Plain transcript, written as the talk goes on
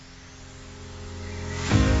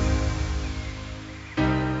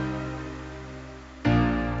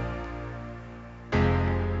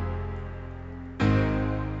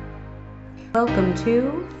Welcome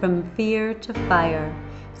to From Fear to Fire,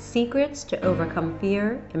 secrets to overcome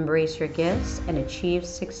fear, embrace your gifts, and achieve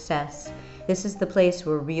success. This is the place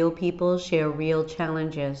where real people share real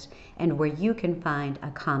challenges and where you can find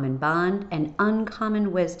a common bond and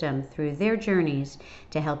uncommon wisdom through their journeys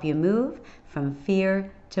to help you move from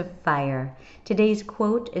fear to fire. Today's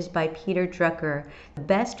quote is by Peter Drucker. The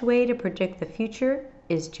best way to predict the future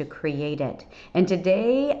is to create it. And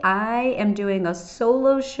today I am doing a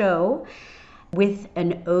solo show with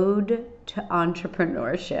an ode to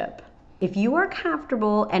entrepreneurship. If you are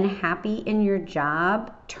comfortable and happy in your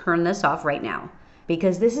job, turn this off right now,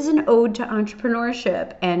 because this is an ode to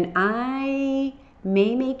entrepreneurship, and I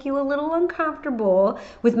may make you a little uncomfortable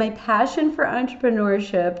with my passion for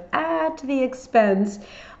entrepreneurship at the expense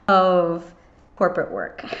of corporate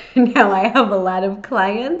work. Now, I have a lot of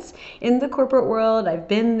clients in the corporate world. I've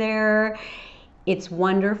been there. It's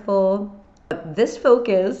wonderful. But this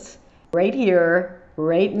focus right here,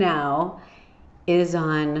 right now, is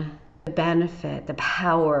on the benefit, the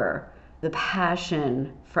power, the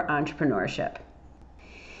passion for entrepreneurship.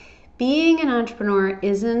 Being an entrepreneur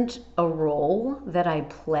isn't a role that I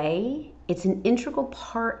play. It's an integral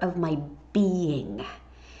part of my being.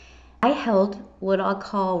 I held what I'll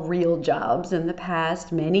call real jobs in the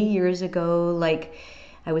past, many years ago. Like,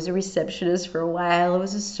 I was a receptionist for a while, I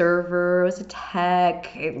was a server, I was a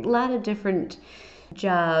tech, a lot of different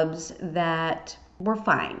jobs that were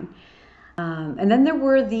fine. And then there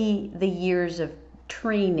were the years of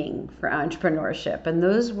training for entrepreneurship, and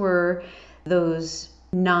those were those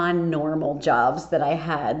non-normal jobs that I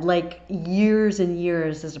had, like years and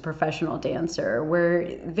years as a professional dancer,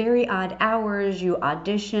 where very odd hours, you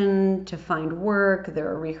audition to find work, there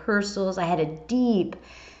are rehearsals. I had a deep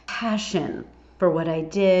passion for what I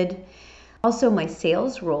did. Also, my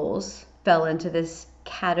sales roles fell into this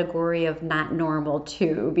category of not normal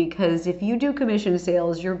too, because if you do commission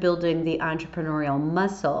sales, you're building the entrepreneurial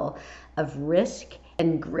muscle of risk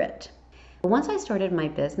and grit. But once I started my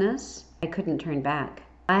business, I couldn't turn back.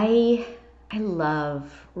 I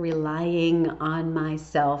love relying on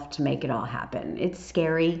myself to make it all happen. It's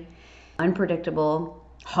scary, unpredictable,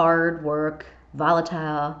 hard work,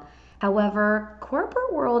 volatile. However,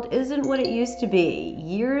 corporate world isn't what it used to be.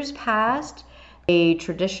 Years past, a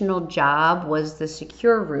traditional job was the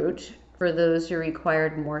secure route for those who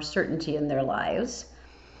required more certainty in their lives.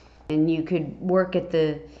 And you could work at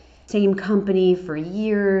the same company for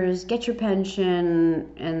years, get your pension,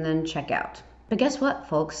 and then check out. But guess what,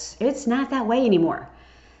 folks? It's not that way anymore.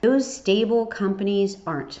 Those stable companies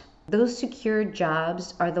aren't. Those secure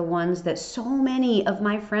jobs are the ones that so many of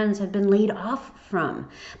my friends have been laid off from.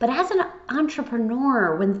 But as an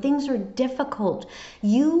entrepreneur, when things are difficult,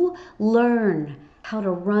 you learn how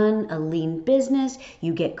to run a lean business,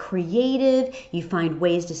 you get creative, you find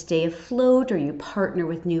ways to stay afloat, or you partner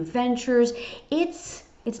with new ventures. It's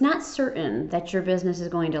not certain that your business is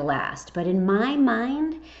going to last, but in my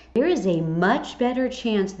mind, there is a much better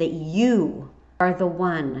chance that you are the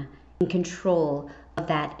one in control of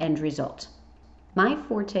that end result. My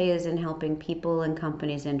forte is in helping people and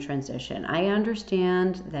companies in transition. I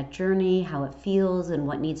understand that journey, how it feels, and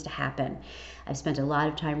what needs to happen. I've spent a lot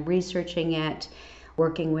of time researching it,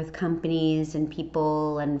 working with companies and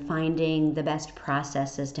people, and finding the best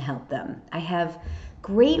processes to help them. I have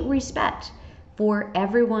great respect for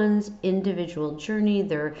everyone's individual journey,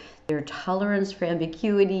 their tolerance for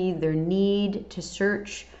ambiguity, their need to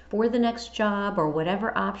search for the next job or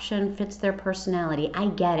whatever option fits their personality. I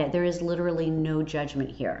get it. There is literally no judgment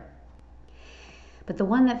here. But the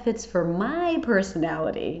one that fits for my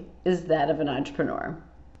personality is that of an entrepreneur.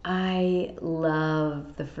 I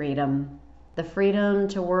love the freedom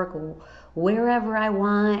to work wherever I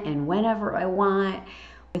want and whenever I want.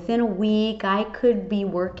 Within a week, I could be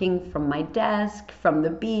working from my desk, from the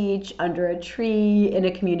beach, under a tree, in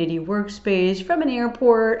a community workspace, from an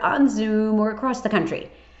airport, on Zoom, or across the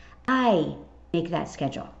country. I make that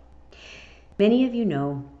schedule. Many of you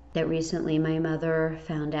know that recently my mother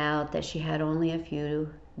found out that she had only a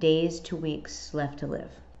few days to weeks left to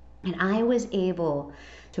live. And I was able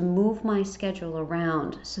to move my schedule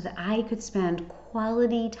around so that I could spend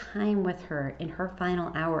quality time with her in her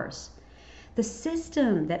final hours. The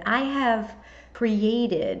system that I have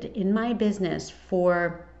created in my business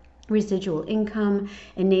for residual income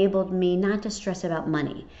enabled me not to stress about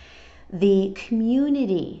money. The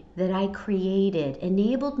community that I created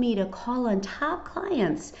enabled me to call on top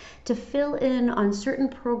clients to fill in on certain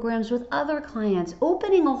programs with other clients,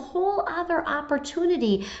 opening a whole other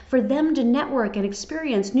opportunity for them to network and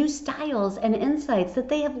experience new styles and insights that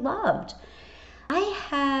they have loved. I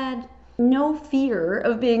had no fear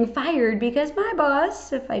of being fired because my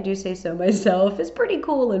boss, if I do say so myself, is pretty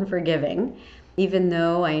cool and forgiving. Even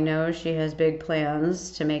though I know she has big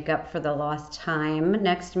plans to make up for the lost time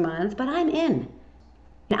next month, but I'm in.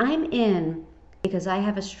 And I'm in because I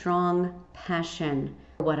have a strong passion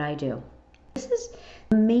for what I do. This is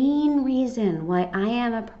the main reason why I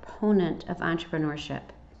am a proponent of entrepreneurship.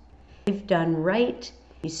 If done right,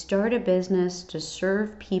 you start a business to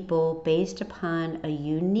serve people based upon a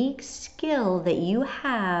unique skill that you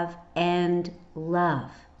have and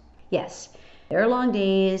love. Yes, there are long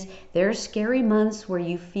days, there are scary months where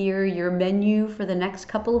you fear your menu for the next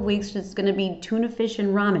couple of weeks is going to be tuna fish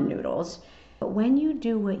and ramen noodles. But when you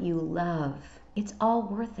do what you love, it's all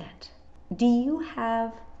worth it. Do you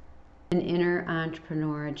have an inner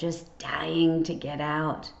entrepreneur just dying to get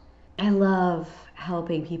out? I love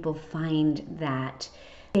helping people find that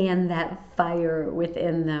and that fire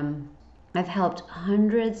within them. I've helped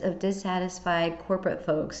hundreds of dissatisfied corporate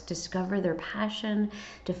folks discover their passion,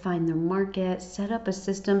 define their market, set up a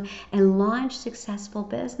system, and launch successful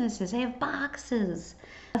businesses. I have boxes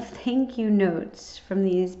of thank you notes from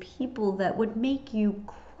these people that would make you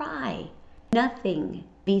cry. Nothing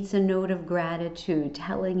beats a note of gratitude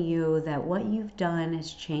telling you that what you've done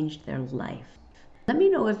has changed their life. Let me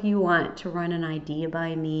know if you want to run an idea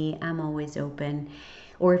by me. I'm always open.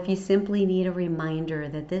 Or if you simply need a reminder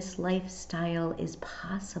that this lifestyle is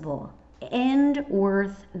possible and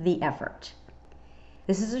worth the effort.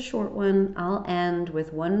 This is a short one. I'll end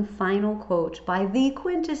with one final quote by the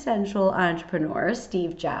quintessential entrepreneur,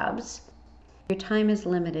 Steve Jobs. Your time is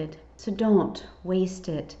limited, so don't waste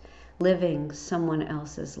it living someone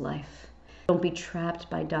else's life. Don't be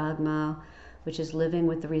trapped by dogma, which is living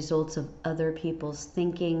with the results of other people's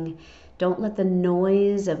thinking. Don't let the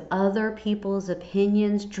noise of other people's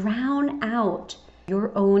opinions drown out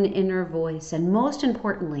your own inner voice. And most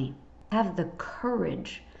importantly, have the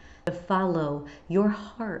courage to follow your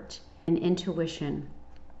heart and intuition.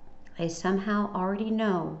 I somehow already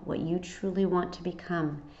know what you truly want to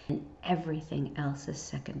become, and everything else is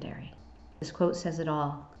secondary. This quote says it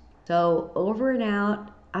all. So over and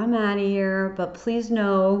out, I'm out of here, but please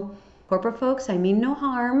know, corporate folks, I mean no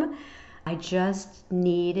harm. I just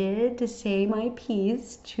needed to say my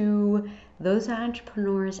piece to those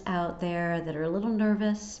entrepreneurs out there that are a little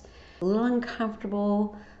nervous, a little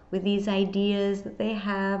uncomfortable with these ideas that they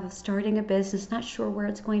have of starting a business, not sure where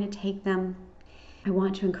it's going to take them. I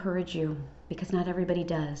want to encourage you because not everybody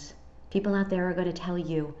does. People out there are going to tell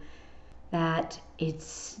you that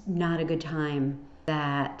it's not a good time,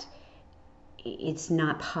 that it's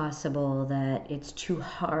not possible, that it's too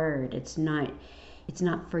hard, it's not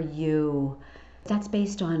for you. That's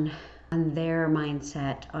based on their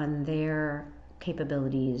mindset, on their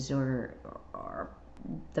capabilities or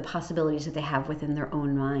the possibilities that they have within their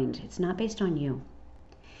own mind. It's not based on you.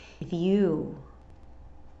 If you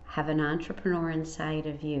have an entrepreneur inside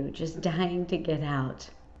of you just dying to get out,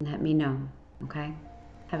 let me know, okay?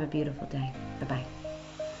 Have a beautiful day. Bye-bye.